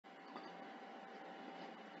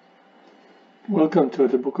Welcome to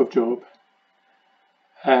the Book of Job,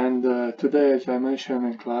 and today, as I mentioned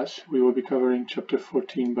in class, we will be covering chapter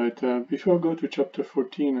 14, but before I go to chapter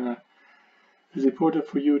 14, it's important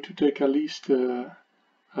for you to take at least a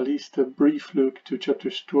brief look to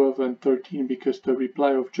chapters 12 and 13, because the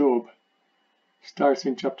reply of Job starts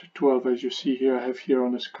in chapter 12, as you see here. I have here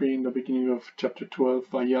on the screen the beginning of chapter 12,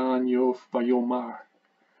 Vayan Yov Vayomar.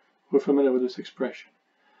 We're familiar with this expression.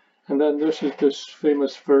 And then there's this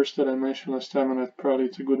famous verse that I mentioned last time, and probably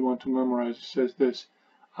it's a good one to memorize. It says this: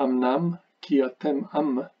 Amnam ki atem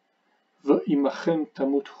am ve'imachem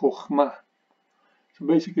tamut chochma. So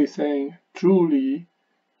basically saying, truly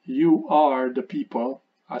you are the people,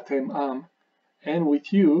 atem am, and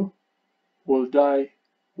with you will die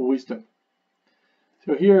wisdom.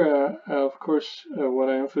 So here, of course, what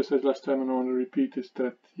I emphasized last time and I want to repeat is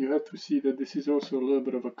that you have to see that this is also a little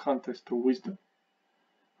bit of a contest to wisdom.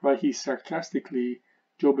 Right,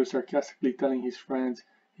 Job is sarcastically telling his friends,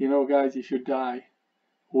 you know, guys, if you die,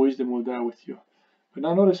 wisdom will die with you. But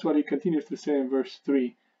now notice what he continues to say in verse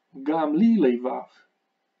 3. Gam li leivav,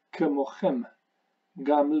 kemochem,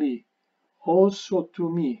 gam li, also to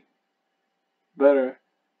me, better,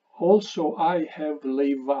 also I have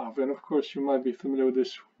leivav. And of course, you might be familiar with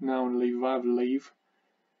this noun, leivav, leiv.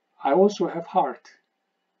 I also have heart.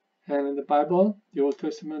 And in the Bible, the Old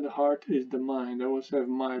Testament, the heart is the mind. I also have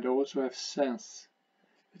mind. I also have sense.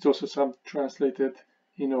 It's also some translated,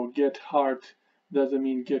 get heart doesn't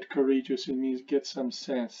mean get courageous. It means get some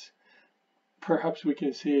sense. Perhaps we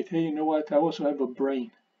can say it, hey, you know what? I also have a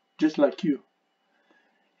brain, just like you.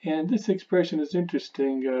 And this expression is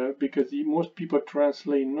interesting because most people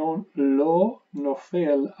translate lo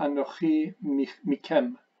nofel anochi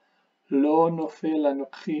mikem. Lo nofel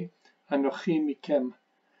anochi mikem.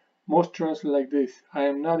 Most translate like this: I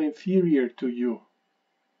am not inferior to you.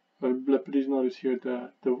 Please notice here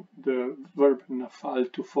the verb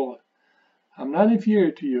nafal, to fall. I'm not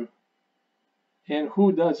inferior to you. And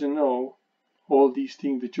who doesn't know all these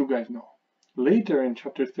things that you guys know? Later in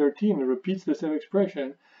chapter 13, it repeats the same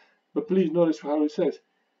expression, but please notice how it says,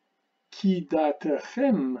 Ki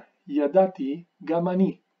datechem yadati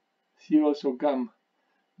gamani. See also gam.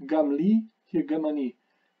 Gamli, here gamani.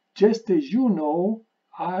 Just as you know,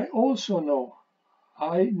 I also know.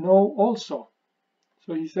 I know also.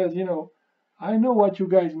 So he says, I know what you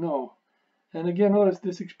guys know. And again, notice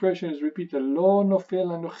this expression is repeated. Lo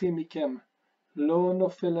nofel anochi mikem. Lo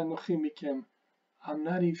nofel anochi mikem. I'm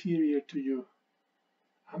not inferior to you.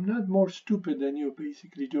 I'm not more stupid than you,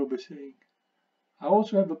 basically, Job is saying. I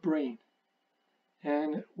also have a brain.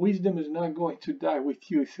 And wisdom is not going to die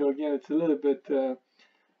with you. So again, it's a little bit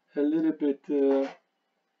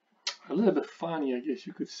funny, I guess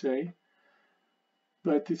you could say,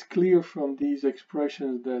 but it's clear from these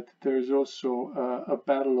expressions that there's also a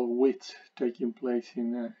battle of wits taking place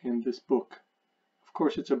in this book. Of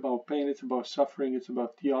course, it's about pain, it's about suffering, it's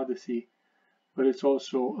about theodicy, but it's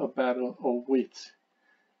also a battle of wits.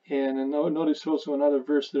 And notice also another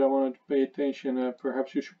verse that I wanted to pay attention.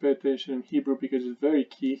 Perhaps you should pay attention in Hebrew because it's very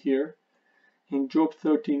key here. In Job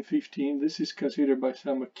 13:15, this is considered by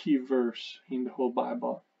some a key verse in the whole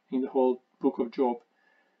Bible, in the whole book of Job.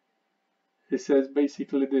 It says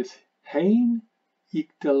basically this: Hein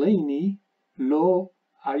iktaleni lo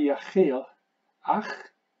ayachel, ach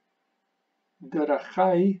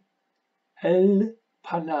derachai el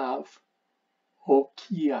panav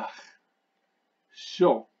okiach.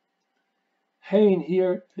 So, Hein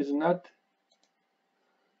here is not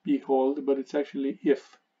behold, but it's actually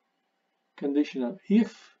if. Conditional.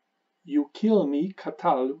 If you kill me,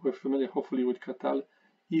 katal, we're familiar hopefully with katal,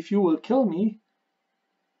 if you will kill me,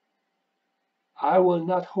 I will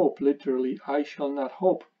not hope, literally, I shall not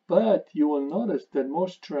hope. But you will notice that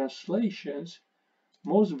most translations,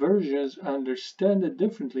 most versions understand it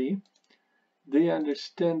differently. They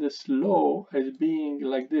understand this law as being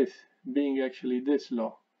like this, being actually this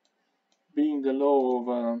law, being the law of,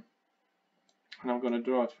 and I'm going to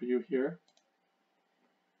draw it for you here.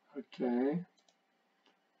 Okay.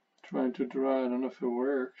 Trying to draw, I don't know if it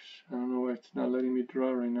works. I don't know why it's not letting me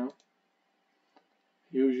draw right now.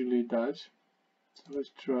 Usually it does. So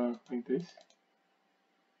let's draw like this.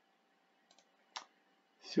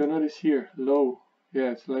 So notice here, low.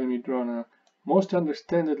 Yeah, it's letting me draw now. Most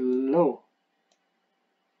understand it low.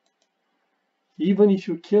 Even if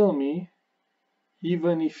you kill me,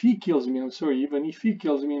 even if he kills me, even if he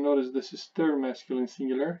kills me, notice this is third masculine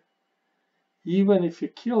singular. Even if he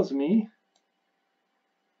kills me,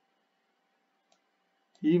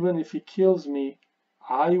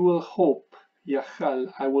 I will hope,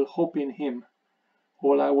 Yachal, I will hope in him,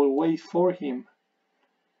 or I will wait for him.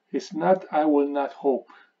 It's not I will not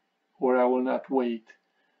hope, or I will not wait.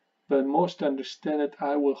 But most understand it,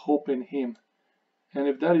 I will hope in him. And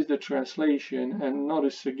if that is the translation, and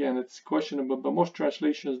notice again, it's questionable, but most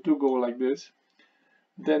translations do go like this,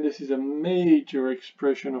 then this is a major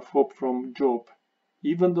expression of hope from Job.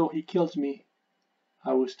 Even though he kills me,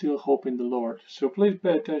 I will still hope in the Lord. So please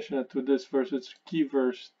pay attention to this verse. It's key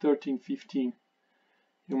verse 13, 15.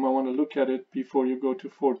 You might want to look at it before you go to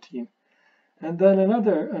 14. And then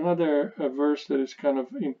another verse that is kind of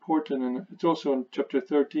important, and it's also in chapter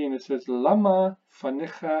 13. It says, Lama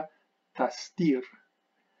fanecha tastir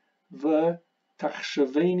ve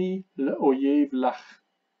tachshaveni leoyev lach.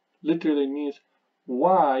 Literally means,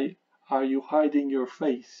 why are you hiding your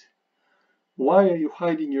face? Why are you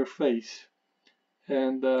hiding your face?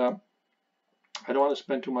 And I don't want to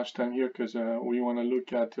spend too much time here because we want to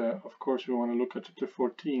look at, of course, we want to look at chapter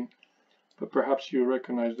 14. But perhaps you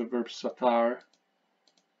recognize the verb satar,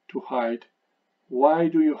 to hide. Why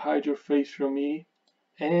do you hide your face from me?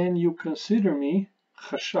 And you consider me,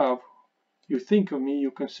 chashav, you think of me, you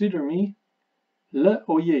consider me, le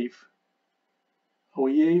oyev,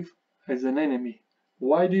 oyev as an enemy.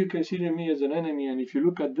 Why do you consider me as an enemy? And if you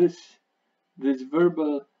look at this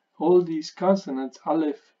verbal, all these consonants,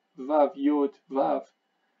 aleph, vav, yod, vav,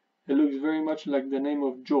 it looks very much like the name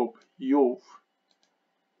of Job, Yov.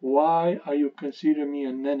 Why are you considering me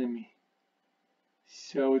an enemy?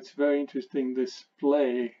 So it's very interesting, this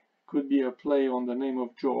play could be a play on the name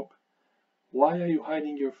of Job. Why are you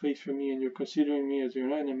hiding your face from me and you're considering me as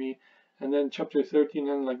your enemy? And then chapter 13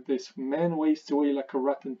 ends like this, man wastes away like a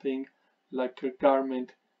rotten thing, like a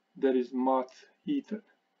garment that is moth-eaten.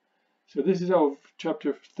 So this is how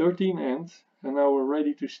chapter 13 ends, and now we're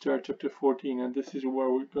ready to start chapter 14, and this is where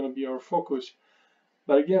we're going to be our focus.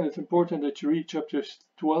 But again, it's important that you read chapters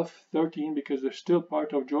 12, 13, because they're still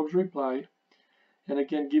part of Job's reply, and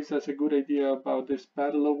again gives us a good idea about this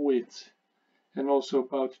battle of wits, and also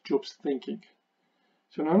about Job's thinking.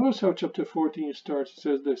 So now notice how chapter 14 starts. It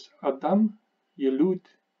says this, Adam Yelud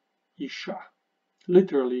Isha.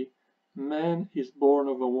 Literally, man is born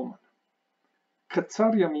of a woman.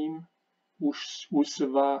 Katsar Yamim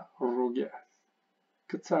Useva Rogeth.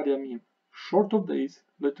 Katsar Yamim, short of days,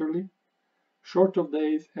 literally, short of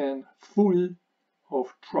days and full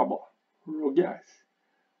of trouble. Rogeth,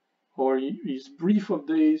 or is brief of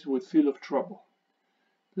days with full of trouble.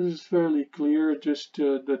 This is fairly clear. Just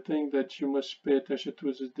the thing that you must pay attention to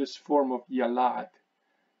is this form of Yalad.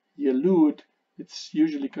 Yalud, it's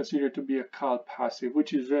usually considered to be a kal passive,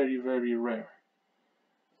 which is very, very rare.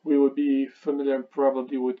 We would be familiar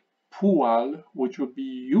probably with Pual, which would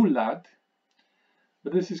be Yulad,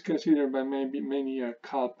 but this is considered by many a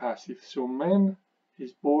kal passive. So man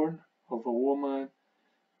is born of a woman,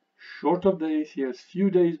 short of days, he has few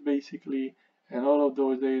days basically, and all of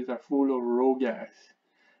those days are full of rogas.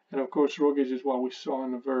 And of course, rogas is what we saw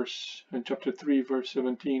in chapter 3, verse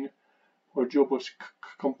 17, where Job was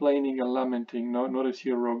complaining and lamenting. Notice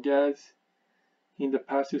here rogas in the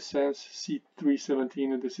passive sense, see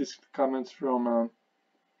 3:17, and this is comments from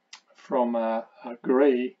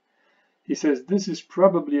Gray. He says, this is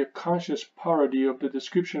probably a conscious parody of the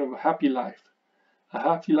description of a happy life. A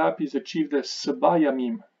happy life is achieved as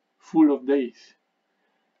sabayamim, full of days.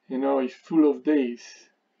 You know, he's full of days.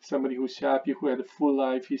 Somebody who's happy, who had a full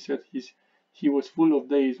life, he said he was full of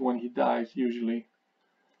days when he dies usually.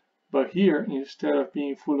 But here, instead of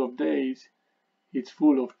being full of days, it's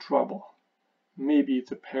full of trouble. Maybe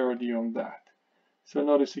it's a parody on that. So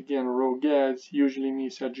notice again, rogaz usually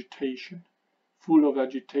means agitation. Full of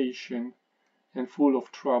agitation and full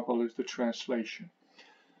of trouble is the translation.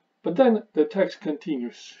 But then the text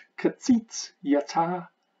continues. Katzitz yata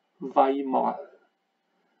vaimal.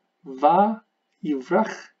 Va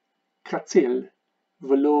ivrach katzel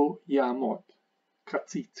velo yamod.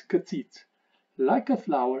 Katzitz, katzitz. Like a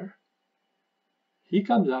flower, he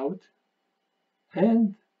comes out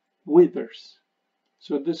and withers.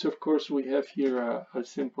 So this, of course, we have here a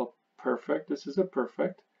simple perfect. This is a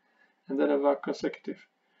perfect. And then a consecutive.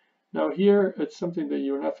 Now here, it's something that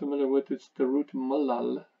you're not familiar with. It's the root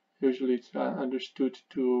malal. Usually it's understood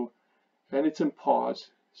to, and it's in pause.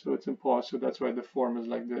 So it's in pause, so that's why the form is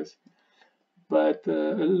like this. But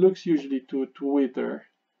it looks usually to wither.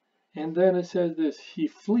 And then it says this, he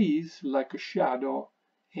flees like a shadow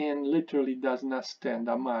and literally does not stand.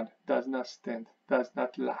 Amad, does not stand, does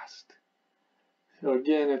not last. So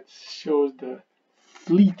again, it shows the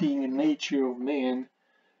fleeting nature of man.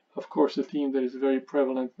 Of course, a theme that is very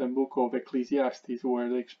prevalent in the book of Ecclesiastes, where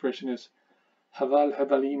the expression is Haval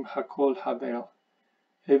Havalim Hakol Havel.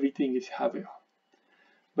 Everything is Havel.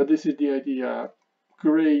 But this is the idea.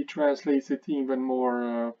 Gray translates it even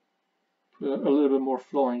more little bit more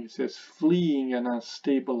flowing. It says, fleeing and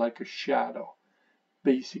unstable like a shadow.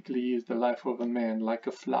 Basically is the life of a man, like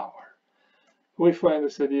a flower. We find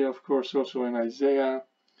this idea, of course, also in Isaiah,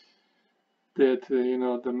 that,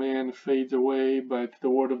 the man fades away, but the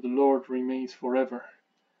word of the Lord remains forever.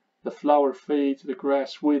 The flower fades, the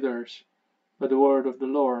grass withers, but the word of the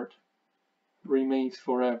Lord remains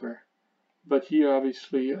forever. But here,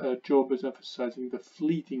 obviously, Job is emphasizing the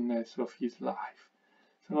fleetingness of his life.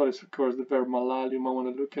 So notice, of course, the verb malal, you might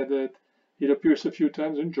want to look at it. It appears a few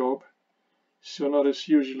times in Job. So notice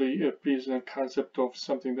usually it appears in a concept of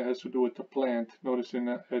something that has to do with the plant. Notice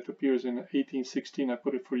it appears in 18:16, I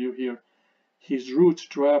put it for you here. His roots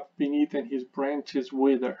drop beneath and his branches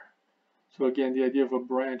wither. So again, the idea of a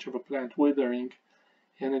branch of a plant withering.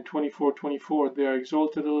 And in 24:24, they are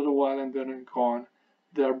exalted a little while and then are gone.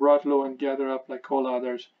 They are brought low and gathered up like all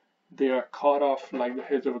others. They are cut off like the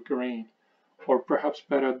heads of a grain. Or perhaps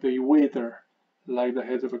better, they wither like the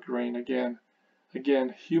heads of a grain. Again,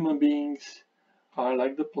 human beings are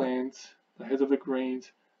like the plants, the heads of the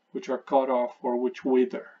grains, which are cut off or which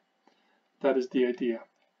wither. That is the idea.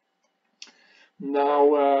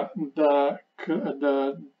 Now, the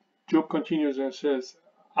Job continues and says,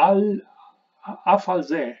 אף על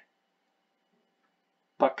זה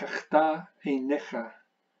פקחת עיניך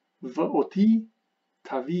ואותי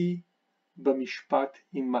תביא במשפט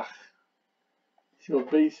עמך. So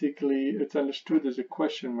basically, it's understood as a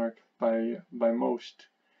question mark by most.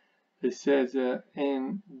 It says,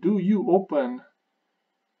 and do you open,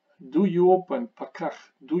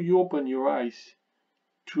 pakach, do you open your eyes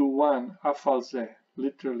to one, afalze,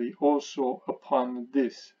 literally, also upon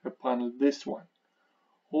this one,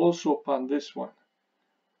 also upon this one,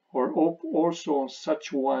 or also on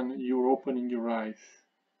such one you're opening your eyes.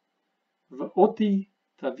 V'oti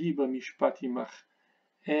tavi b'mishpat imach,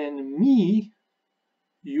 and me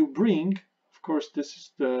you bring, of course this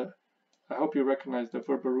is the, I hope you recognize the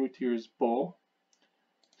verb root here is bo.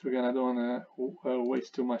 So again, I don't want to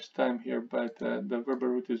waste too much time here, but the verb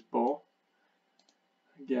root is bo.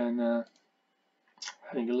 Again,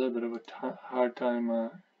 having a little bit of a hard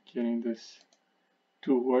time getting this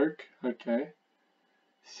to work. Okay.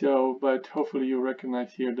 So, but hopefully you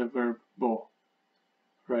recognize here the verb bo,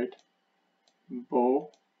 right?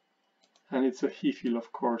 Bo, and it's a hifil,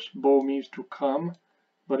 of course. Bo means to come,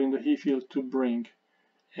 but in the hifil to bring.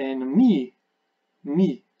 And me,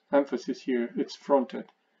 emphasis here, it's fronted.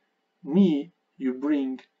 Me, you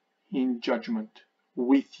bring in judgment,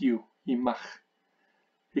 with you, imach.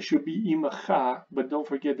 It should be imacha, but don't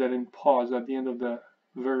forget that in pause at the end of the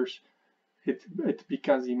verse, it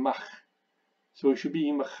becomes imach. So it should be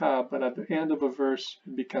imacha, but at the end of a verse,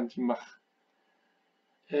 it becomes imach.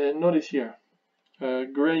 Notice here,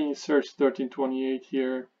 Gray inserts 1328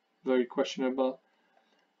 here, very questionable.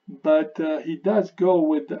 But he does go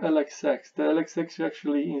with the LXX. The LXX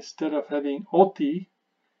actually, instead of having oti,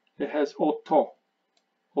 it has oto.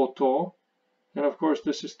 Oto. And of course,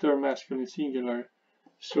 this is third masculine singular.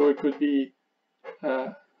 So it could be,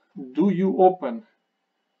 do you open?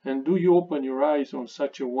 And do you open your eyes on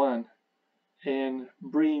such a one and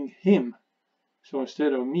bring him? So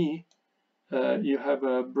instead of me, you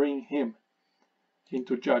have bring him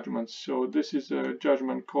into judgment. So this is a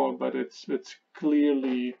judgment call, but it's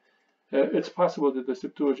clearly, it's possible that the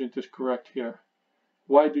Septuagint is correct here.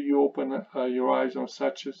 Why do you open your eyes on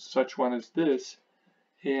such one as this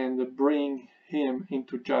and bring him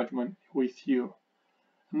into judgment with you?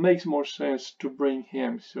 It makes more sense to bring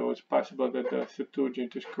him, so it's possible that the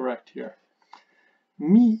Septuagint is correct here.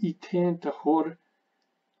 Mi iten tahor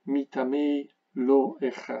mitamei lo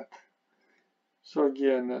echad. So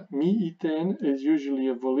again, mi iten is usually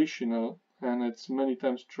a volitional, and it's many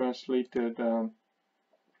times translated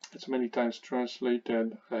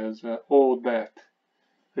as oh that.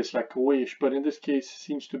 It's like a wish, but in this case it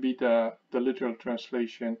seems to be the literal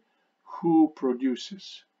translation, who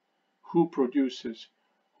produces,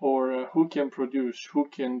 or who can produce, who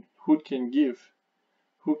can give,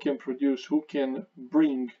 who can produce, who can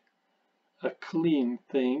bring a clean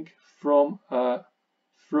thing from, of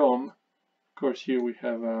course here we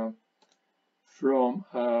have from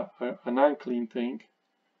an unclean thing,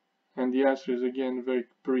 and the answer is again very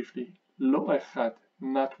briefly, lo echad,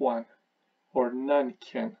 not one, or none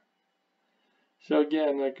can. So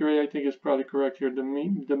again, Gray I think is probably correct here. The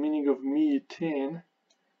meaning of mi ten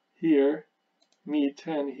here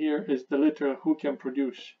is the literal who can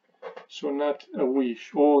produce. So not a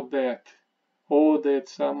wish, or that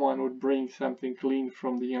someone would bring something clean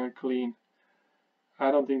from the unclean.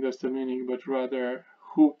 I don't think that's the meaning, but rather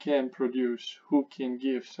who can produce, who can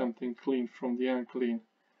give something clean from the unclean,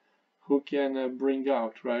 who can bring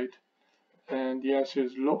out, right? And the answer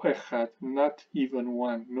is lo echad, not even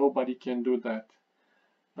one. Nobody can do that.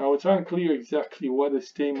 Now it's unclear exactly what the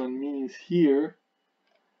statement means here,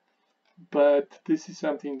 but this is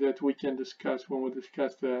something that we can discuss when we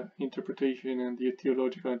discuss the interpretation and the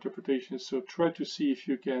theological interpretation. So try to see if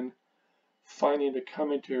you can find in the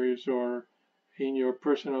commentaries or in your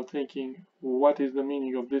personal thinking what is the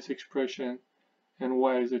meaning of this expression and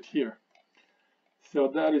why is it here. So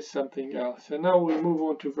that is something else. And now we move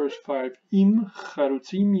on to verse 5. Im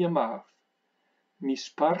charutzim yamav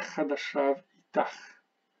mispar chadashav itach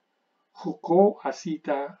chuko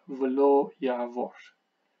asita velo yavor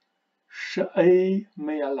she'ei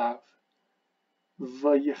me'alav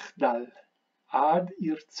v'yechdal ad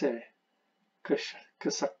irtze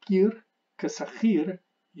kesachir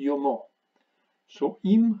yomo. So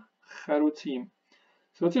im charutzim.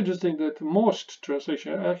 So it's interesting that most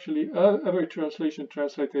translation, actually every translation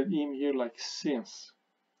translated im here like since.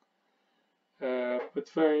 But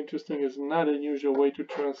very interesting, is not an usual way to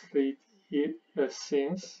translate it as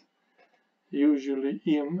since. Usually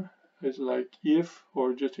im is like if,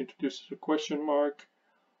 or just introduces a question mark,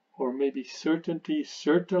 or maybe certainty,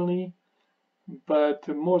 certainly. But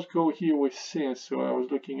most go here with since. So I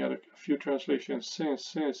was looking at a few translations,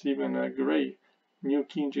 since, even Gray, New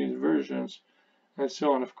King James versions, and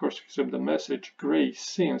so on, of course, except the Message, grace,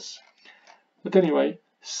 since. But anyway,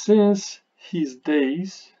 since his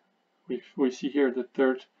days, we see here the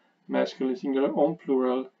third masculine singular on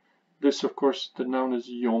plural. This, of course, the noun is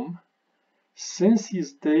yom. Since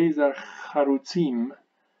his days are charutzim.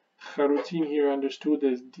 Charutzim here understood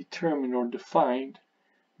as determined or defined.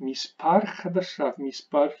 Mispar chadashav.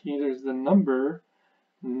 Mispar here is the number.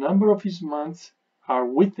 Number of his months are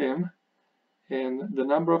with him. And the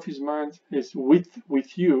number of his months is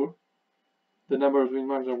with you. The number of his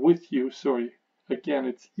months are with you. Sorry. Again,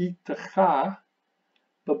 it's itacha,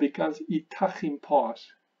 but becomes itachim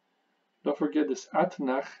pause. Don't forget this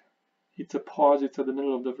atnach. It's a pause. It's at the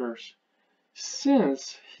middle of the verse.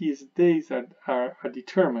 Since his days are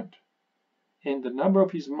determined, and the number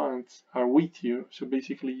of his months are with you. So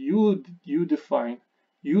basically, you define,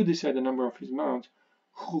 you decide the number of his months.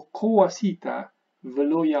 Chuko asita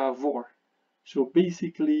velo yavor. So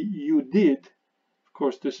basically, you did, of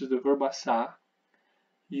course, this is the verb asa,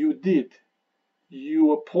 you did,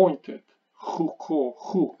 you appointed, chuko,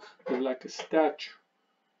 chuk, is like a statue,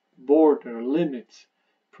 border, limits.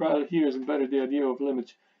 Probably here is better the idea of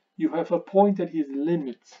limits. You have appointed his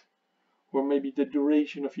limits, or maybe the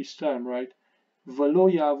duration of his time, right? Velo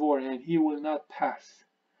yavor, and he will not pass.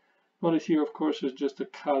 Notice here, of course, is just a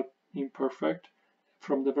kal imperfect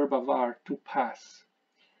from the verb avar, to pass.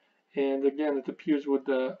 And again, it appears with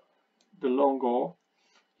the long o.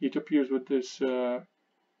 It appears with this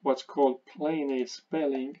what's called plain A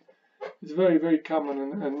spelling. It's very, very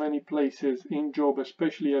common in many places in Job,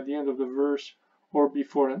 especially at the end of the verse or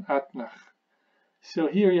before an atnach. So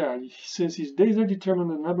here, yeah, since his days are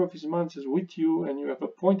determined, the number of his months is with you, and you have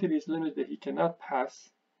appointed his limit that he cannot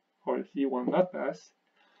pass, or he will not pass.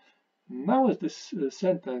 Now is this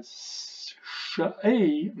sentence,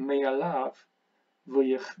 Sha'ei me'alav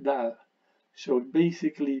v'yechdal. So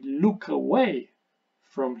basically, look away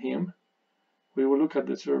from him. We will look at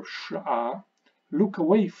this verb sha'a. Look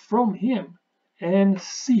away from him and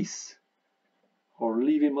cease, or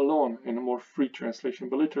leave him alone in a more free translation,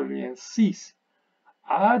 but literally, and cease.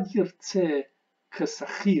 Ad yirtze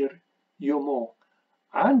kesachir yomo.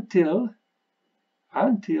 Until,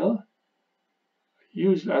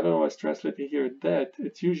 usually, I don't know what's translated here, that,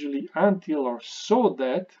 it's usually until or so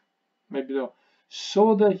that, maybe though,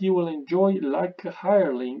 so that he will enjoy like a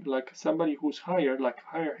hireling, like somebody who's hired, like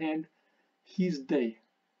a higher hand, his day.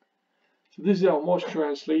 So this is how most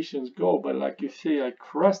translations go, but like you say, I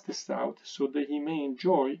cross this out so that he may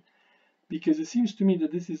enjoy, because it seems to me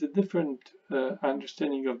that this is a different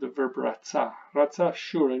understanding of the verb ratza. Ratza,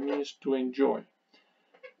 sure, it means to enjoy,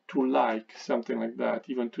 to like, something like that.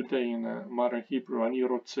 Even today in modern Hebrew, ani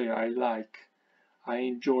rotze, I like, I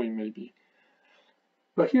enjoy maybe.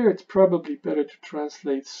 But here it's probably better to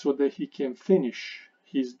translate so that he can finish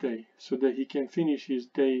his day, so that he can finish his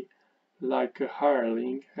day like a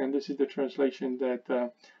hireling. And this is the translation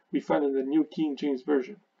that we find in the New King James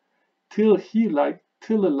Version. Till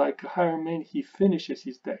like a hireman, he finishes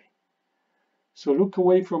his day. So look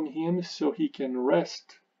away from him so he can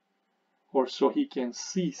rest, or so he can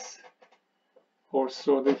cease, or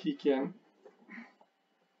so that he can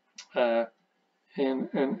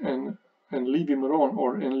and leave him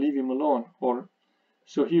alone, and leave him alone, or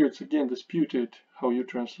so here it's again disputed how you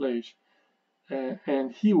translate,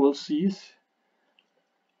 and he will cease,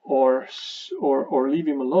 or leave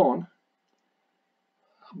him alone,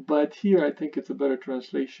 But here I think it's a better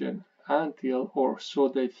translation, until or so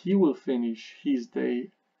that he will finish his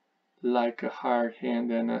day like a hired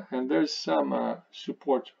hand. And there's some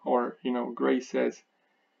support, or Gray says,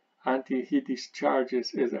 until he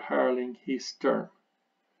discharges as a hireling his term.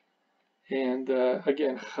 And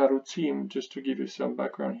again, charutzim, just to give you some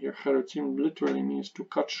background here, charutzim literally means to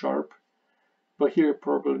cut sharp, but here it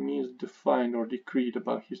probably means defined or decreed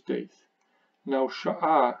about his days. Now,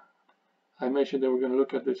 sha'ah, I mentioned that we're going to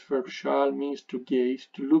look at this verb. Sha'al means to gaze,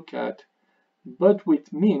 to look at, but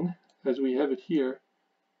with min, as we have it here,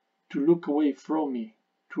 to look away from me,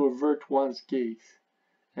 to avert one's gaze.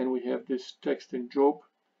 And we have this text in Job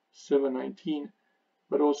 7:19,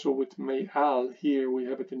 but also with me'al, here we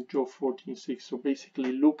have it in Job 14:6. So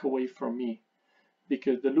basically, look away from me.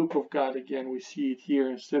 Because the look of God, again, we see it here,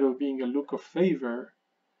 instead of being a look of favor,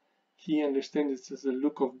 he understands it as a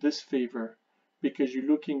look of disfavor, because you're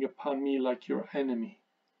looking upon me like your enemy.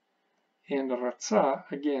 And Rata,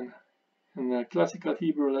 again, in the classical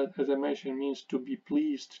Hebrew, as I mentioned, means to be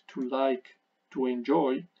pleased, to like, to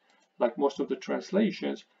enjoy, like most of the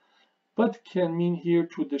translations, but can mean here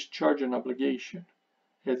to discharge an obligation,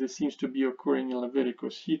 as it seems to be occurring in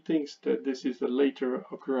Leviticus. He thinks that this is a later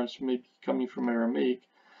occurrence, maybe coming from Aramaic,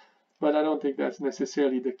 but I don't think that's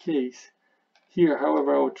necessarily the case. Here,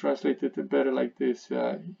 however, I would translate it better like this,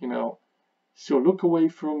 so look away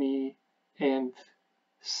from me and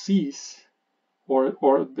cease,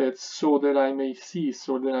 or that so that I may cease,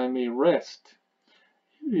 or that I may rest,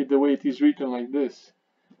 the way it is written like this.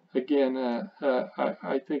 Again,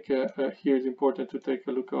 I think here it's important to take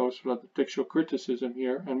a look also at the textual criticism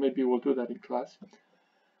here, and maybe we'll do that in class.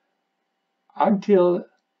 Until,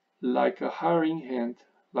 like a hiring hand,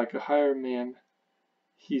 like a hired man,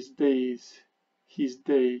 his day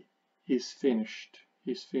is finished.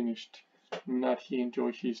 He's finished, not he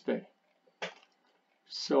enjoys his day.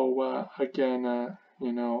 So again,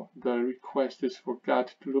 the request is for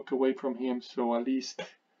God to look away from him, so at least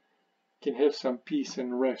can have some peace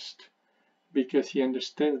and rest, because he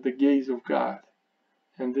understands the gaze of God,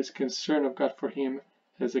 and this concern of God for him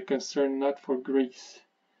is a concern not for grace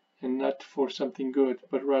and not for something good,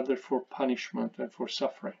 but rather for punishment and for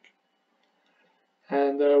suffering.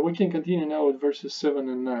 And we can continue now with verses 7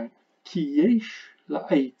 and 9. Ki yesh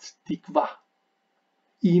la'etz tikva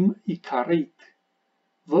im ikaret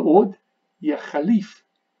v'od yachalif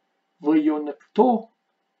v'yonekto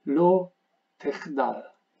lo techdal.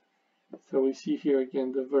 So we see here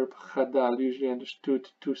again the verb chadal, usually understood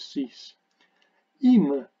to cease.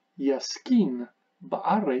 Im yaskin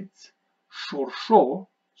ba'aretz shorsho.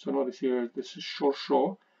 So notice here, this is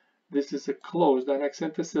shorsho. This is a closed,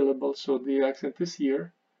 unaccented syllable, so the accent is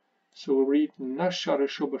here. So we read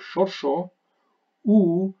nasharesho b'shorsho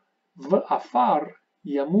u v'afar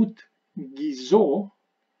yamut gizo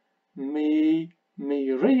me'reach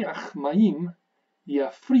ma'im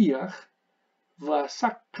yafriach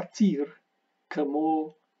v'asak katir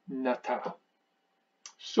kamo nata.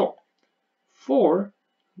 So, for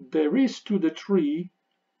there is to the tree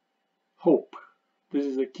hope. This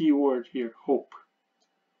is a key word here, hope.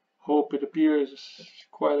 Hope, it appears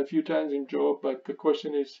quite a few times in Job, but the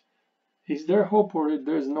question is there hope or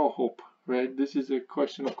there's no hope, right? This is a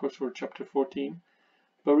question, of course, for chapter 14,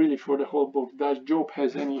 but really for the whole book. Does Job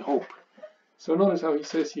has any hope? So notice how he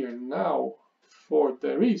says here, now, for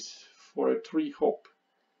there is for a tree hope.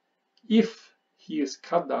 If he is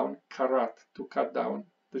cut down, karat, to cut down,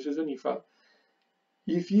 this is an ifal.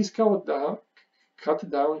 If he is cut down,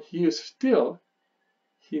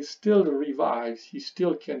 he still revives, he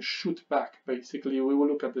still can shoot back, basically. We will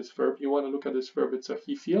look at this verb. You want to look at this verb, it's a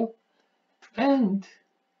hifil. And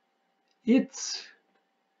it's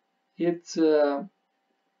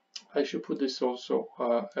I should put this also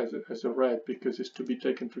as a red, because it's to be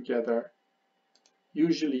taken together.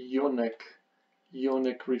 Usually yonek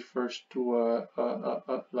refers to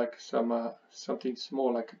like something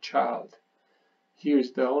small, like a child.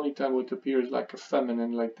 Here's the only time it appears like a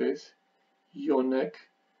feminine, like this, yonek.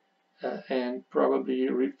 And probably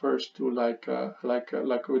refers to like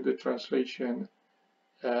with the translation,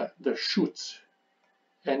 the shoots,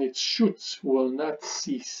 and its shoots will not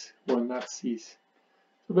cease.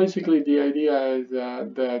 So basically, the idea is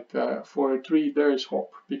that for a tree there is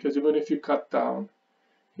hope, because even if you cut down,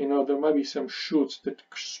 there might be some shoots that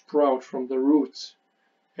sprout from the roots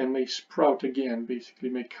and may sprout again, basically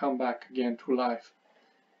may come back again to life.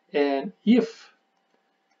 And if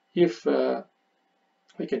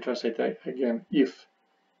we can translate that again, if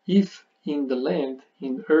in the land,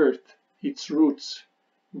 in earth, its roots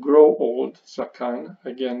grow old, sakan,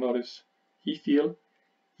 again notice hifil,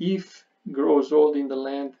 if grows old in the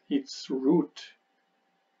land, its root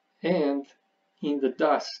And in the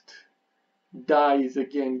dust, da is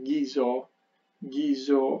again gizo.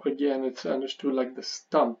 Gizo, again, it's understood like the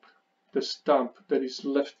stump that is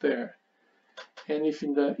left there. And if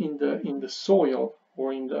in the soil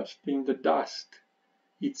or in the dust,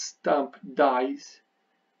 its stump dies,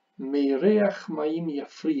 meireach maim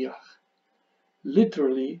yafriach.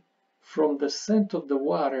 Literally, from the scent of the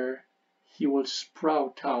water, he will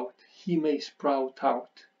sprout out. He may sprout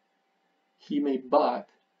out. He may bud.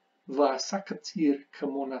 Va'asakatzir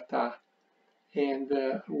kamonata, and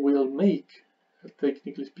will make,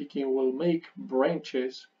 technically speaking, will make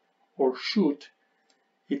branches or shoot.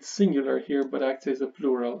 It's singular here, but acts as a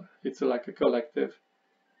plural. It's like a collective.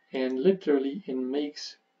 And literally, it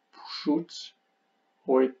makes shoots,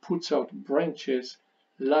 or it puts out branches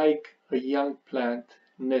like a young plant,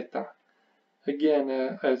 neta. Again,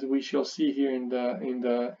 as we shall see here in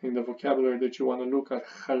the vocabulary that you want to look at,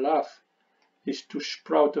 chalaf is to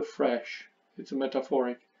sprout afresh. It's a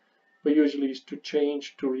metaphoric, but usually is to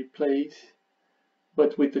change, to replace.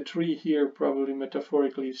 But with the tree here, probably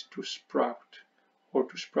metaphorically is to sprout, or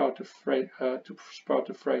to sprout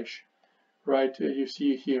afresh. Right? You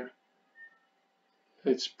see here,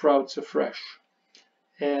 it sprouts afresh.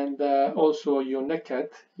 And also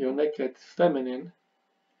yoneket, feminine,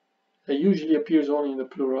 usually appears only in the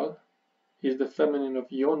plural, is the feminine of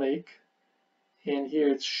yonek, and here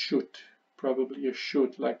it's shoot, probably a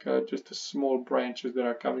shoot, like just a small branches that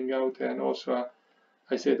are coming out. And also,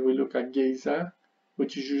 I said we look at geza,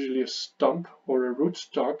 which is usually a stump or a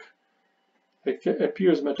rootstock. It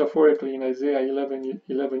appears metaphorically in Isaiah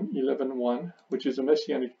 11:1, which is a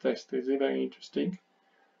messianic text. It's very interesting.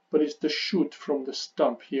 But it's the shoot from the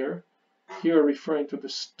stump here referring to the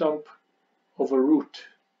stump of a root.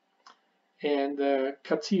 And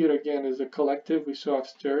katzir again is a collective we saw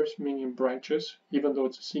upstairs, meaning branches. Even though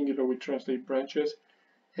it's a singular, we translate branches.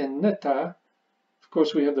 And neta, of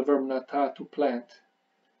course, we have the verb nata, to plant.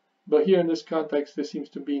 But here in this context, there seems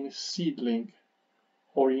to be a seedling,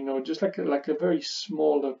 or just like a very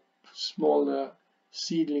small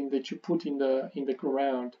seedling that you put in the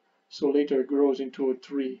ground, so later it grows into a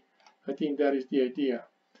tree. I think that is the idea.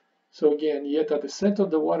 So again, yet at the center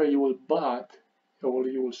of the water you will bud, or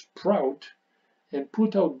you will sprout, and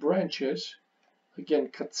put out branches. Again,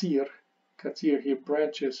 katzir here,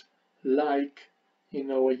 branches like a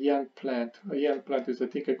young plant. A young plant is, I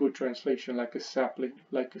think, a good translation, like a sapling,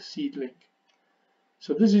 like a seedling.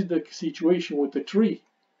 So this is the situation with the tree.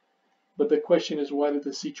 But the question is, what is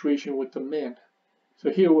the situation with the man? So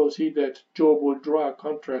here we'll see that Job will draw a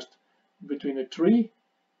contrast between a tree,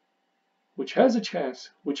 which has a chance,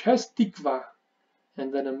 which has tikva,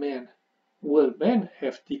 and then a man. Will men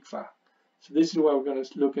have tikva? So this is what we're going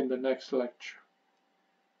to look in the next lecture.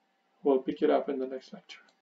 We'll pick it up in the next lecture.